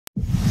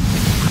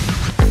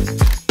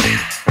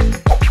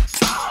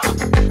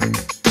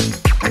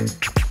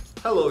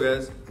Hello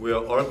guys, we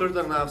are Artur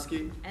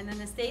Tarnavsky and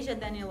Anastasiya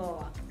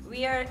Danilova.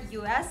 We are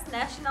US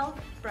National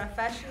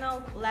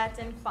Professional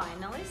Latin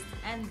Finalists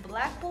and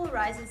Blackpool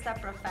Rising Star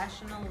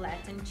Professional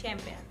Latin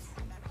Champions.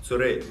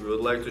 Today we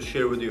would like to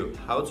share with you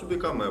how to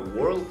become a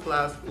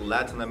world-class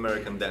Latin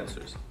American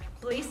dancers.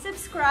 Please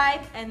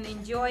subscribe and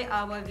enjoy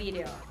our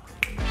video.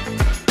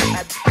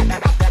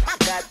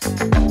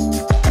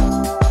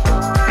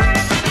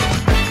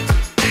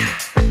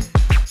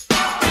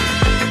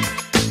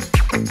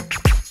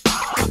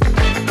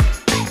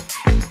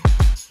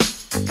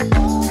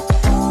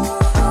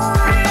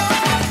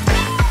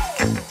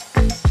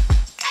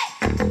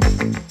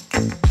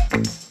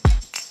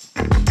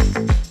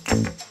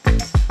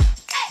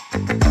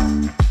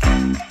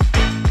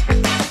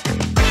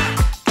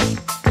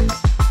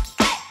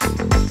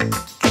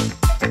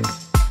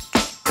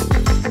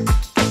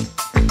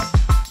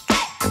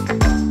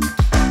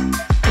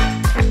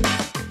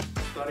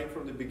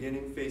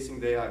 Beginning facing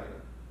diagonal.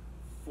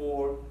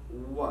 4,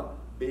 1,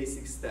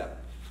 basic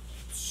step.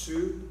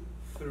 2,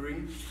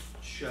 3,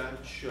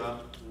 cha-cha,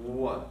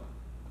 1.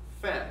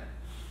 Fan.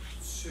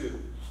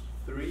 2,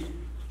 3,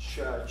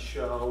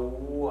 cha-cha,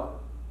 1.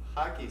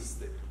 Hockey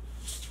stick.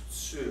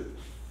 2,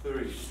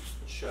 3,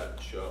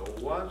 cha-cha,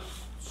 1,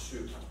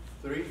 2,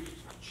 3,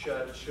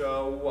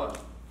 cha-cha, 1.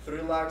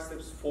 3 lock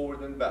steps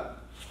forward and back.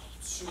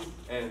 2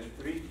 and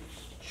 3,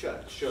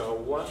 cha-cha,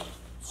 1,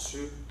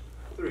 2,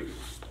 3,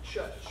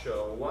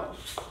 cha-cha, 1,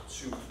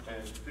 2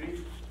 and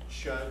 3,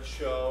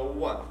 cha-cha,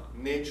 1.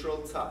 Natural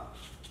top.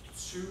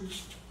 2,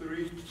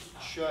 3,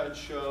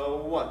 cha-cha,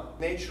 1.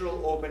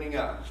 Natural opening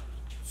up.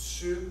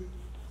 2,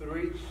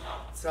 3,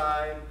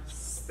 time,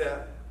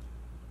 step.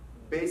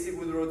 Basic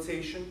with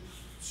rotation.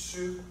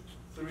 2,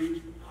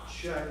 3,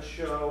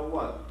 cha-cha,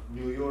 1.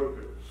 New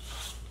Yorker.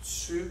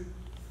 2,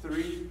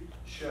 3,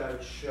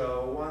 cha-cha,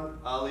 1.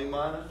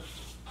 Alemana.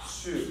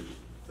 2,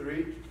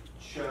 3,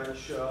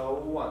 cha-cha,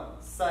 1.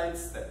 Side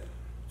step.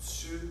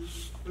 2,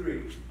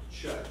 3,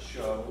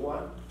 cha-cha,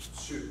 1,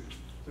 2,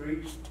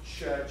 3,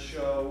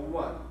 cha-cha,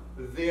 1.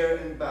 There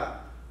and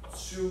back.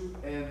 2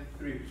 and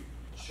 3,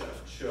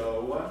 cha-cha,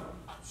 1,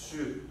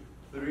 2,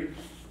 3,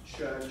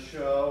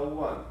 cha-cha,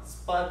 1.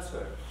 Spot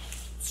turn.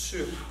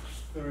 2,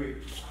 3,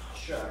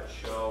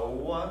 cha-cha,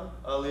 1.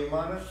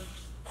 Alemana.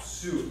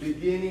 2.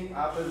 Beginning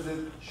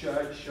opposite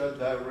cha-cha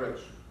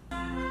direction.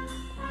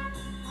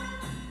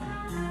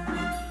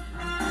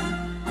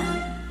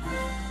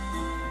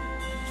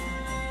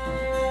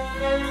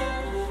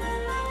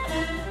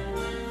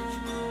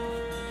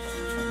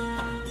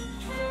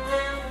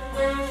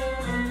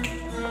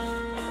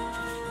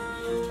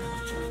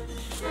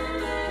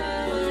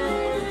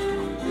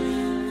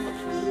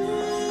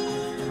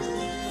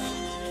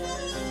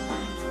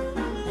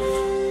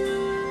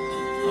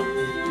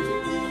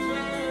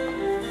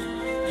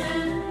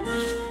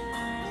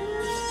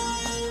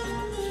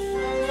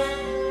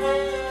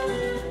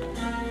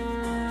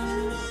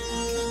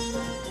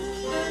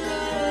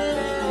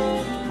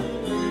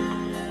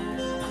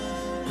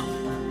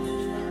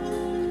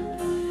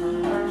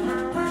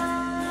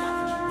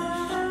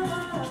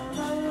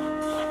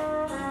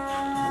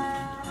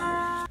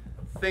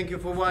 Thank you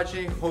for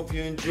watching. Hope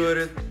you enjoyed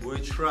it. We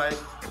tried.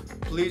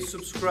 Please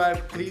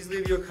subscribe. Please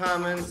leave your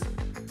comments.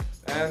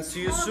 And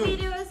see you soon. More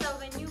videos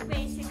of a new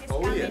basic is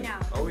coming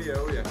out. Oh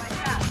yeah.